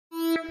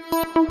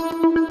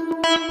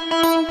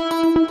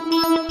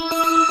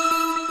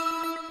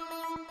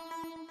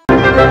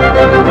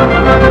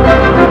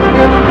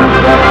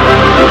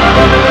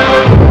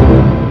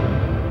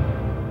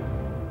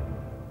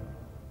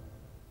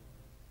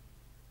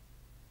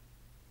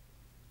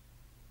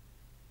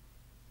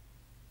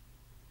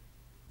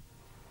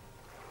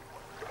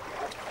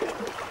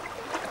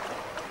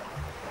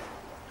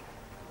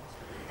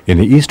In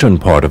the eastern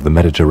part of the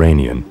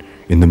Mediterranean,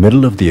 in the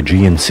middle of the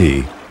Aegean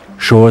Sea,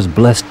 shores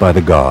blessed by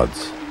the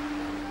gods.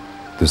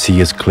 The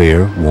sea is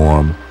clear,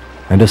 warm,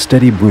 and a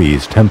steady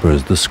breeze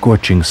tempers the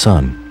scorching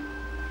sun.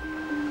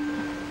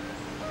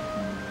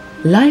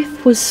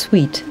 Life was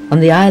sweet on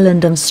the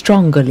island of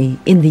Stromboli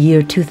in the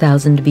year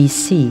 2000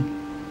 BC.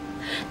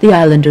 The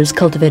islanders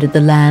cultivated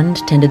the land,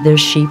 tended their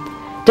sheep,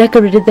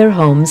 decorated their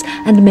homes,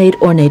 and made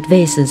ornate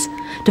vases,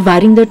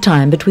 dividing their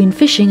time between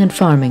fishing and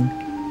farming.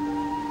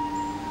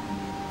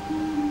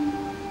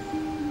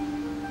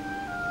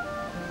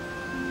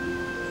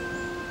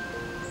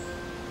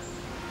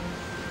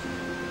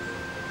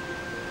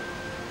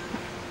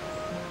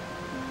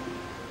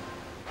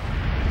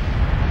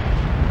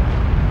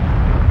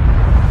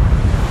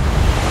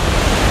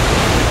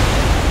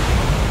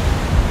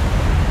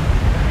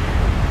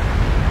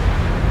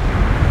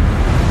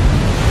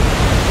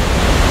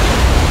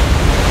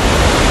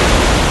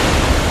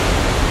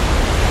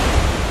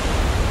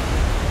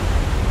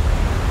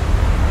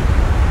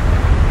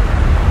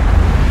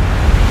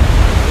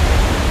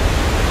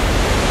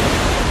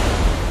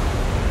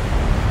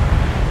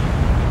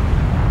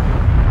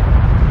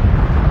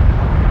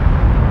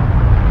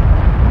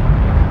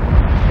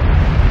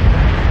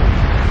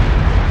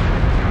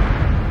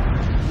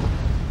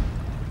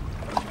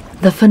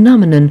 The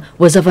phenomenon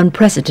was of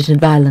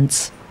unprecedented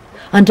violence,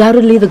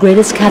 undoubtedly the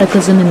greatest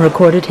cataclysm in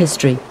recorded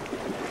history.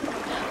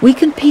 We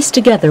can piece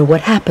together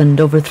what happened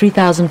over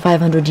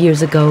 3,500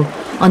 years ago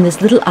on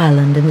this little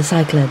island in the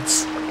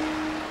Cyclades.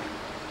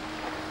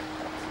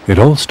 It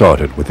all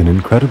started with an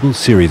incredible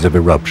series of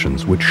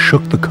eruptions which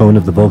shook the cone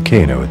of the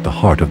volcano at the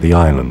heart of the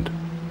island.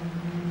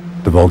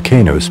 The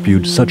volcano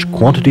spewed such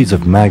quantities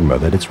of magma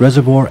that its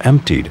reservoir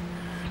emptied,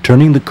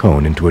 turning the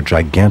cone into a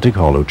gigantic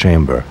hollow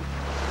chamber.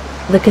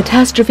 The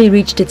catastrophe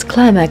reached its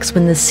climax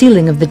when the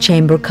ceiling of the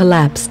chamber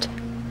collapsed.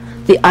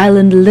 The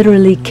island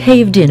literally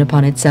caved in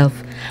upon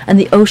itself, and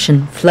the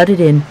ocean flooded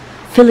in,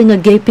 filling a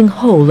gaping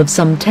hole of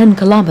some 10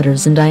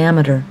 kilometers in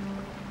diameter.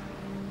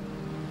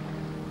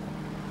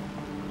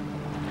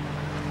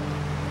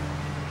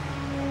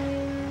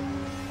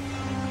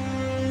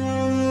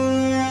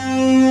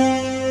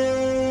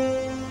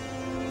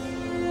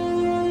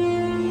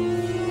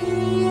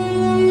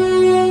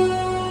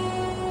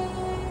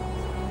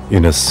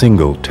 In a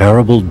single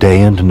terrible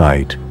day and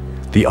night,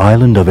 the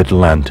island of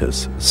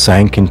Atlantis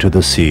sank into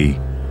the sea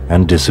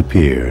and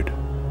disappeared.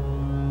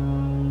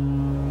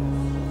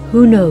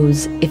 Who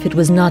knows if it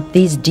was not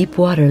these deep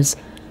waters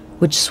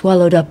which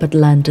swallowed up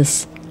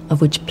Atlantis, of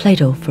which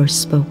Plato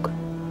first spoke.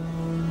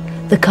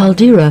 The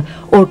caldera,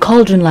 or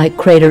cauldron-like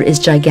crater, is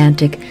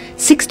gigantic,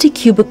 60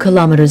 cubic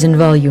kilometers in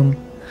volume.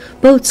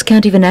 Boats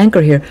can't even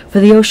anchor here, for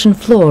the ocean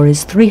floor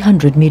is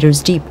 300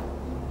 meters deep.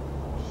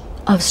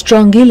 Of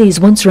Strombili's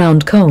once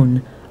round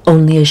cone,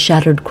 only a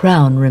shattered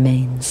crown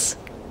remains.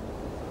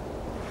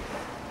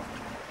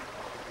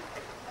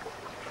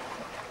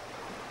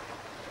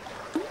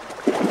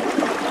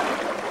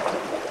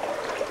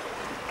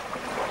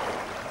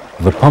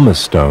 The pumice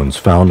stones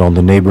found on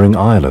the neighboring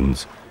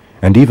islands,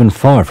 and even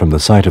far from the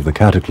site of the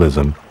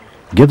cataclysm,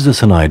 gives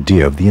us an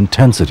idea of the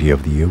intensity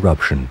of the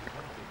eruption.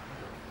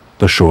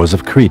 The shores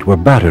of Crete were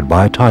battered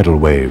by a tidal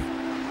wave.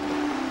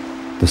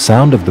 The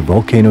sound of the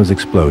volcano's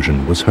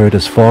explosion was heard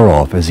as far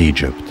off as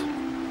Egypt.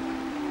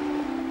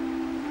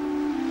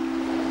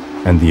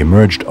 And the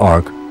emerged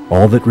arc,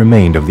 all that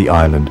remained of the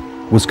island,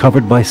 was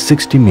covered by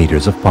 60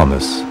 meters of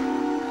pumice.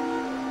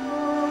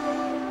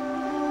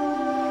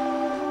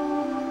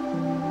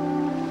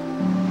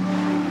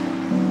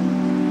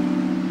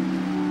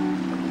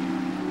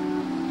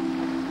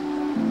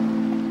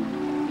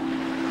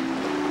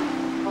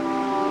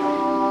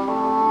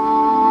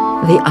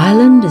 The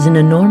island is an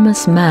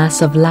enormous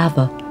mass of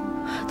lava.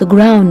 The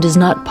ground is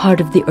not part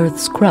of the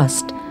Earth's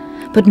crust,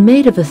 but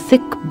made of a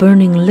thick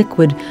burning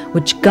liquid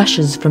which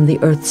gushes from the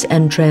Earth's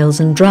entrails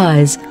and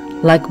dries,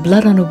 like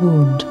blood on a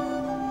wound,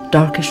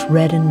 darkish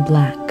red and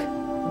black.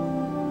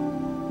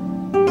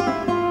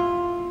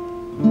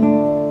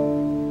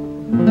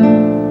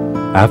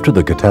 After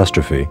the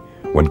catastrophe,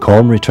 when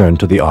calm returned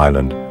to the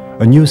island,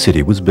 a new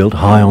city was built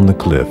high on the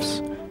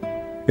cliffs.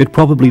 It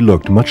probably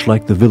looked much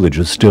like the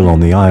villages still on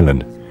the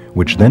island,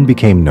 which then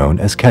became known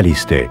as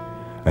Caliste,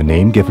 a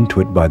name given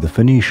to it by the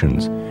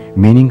Phoenicians,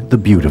 meaning the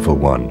beautiful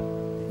one.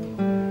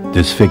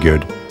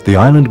 Disfigured, the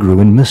island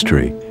grew in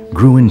mystery,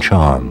 grew in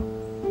charm.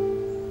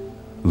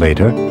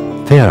 Later,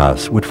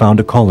 Theras would found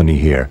a colony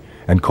here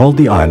and called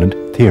the island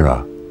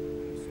Thera.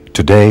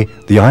 Today,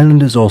 the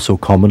island is also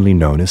commonly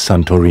known as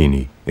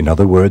Santorini, in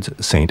other words,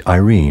 Saint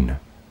Irene.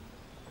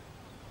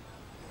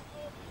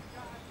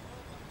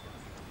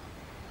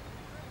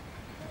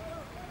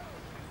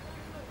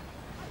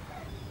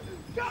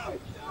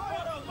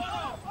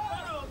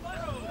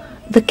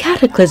 The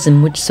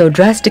cataclysm which so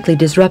drastically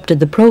disrupted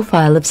the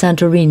profile of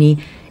Santorini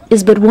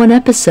is but one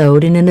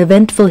episode in an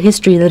eventful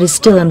history that is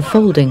still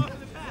unfolding.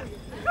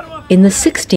 In the 16th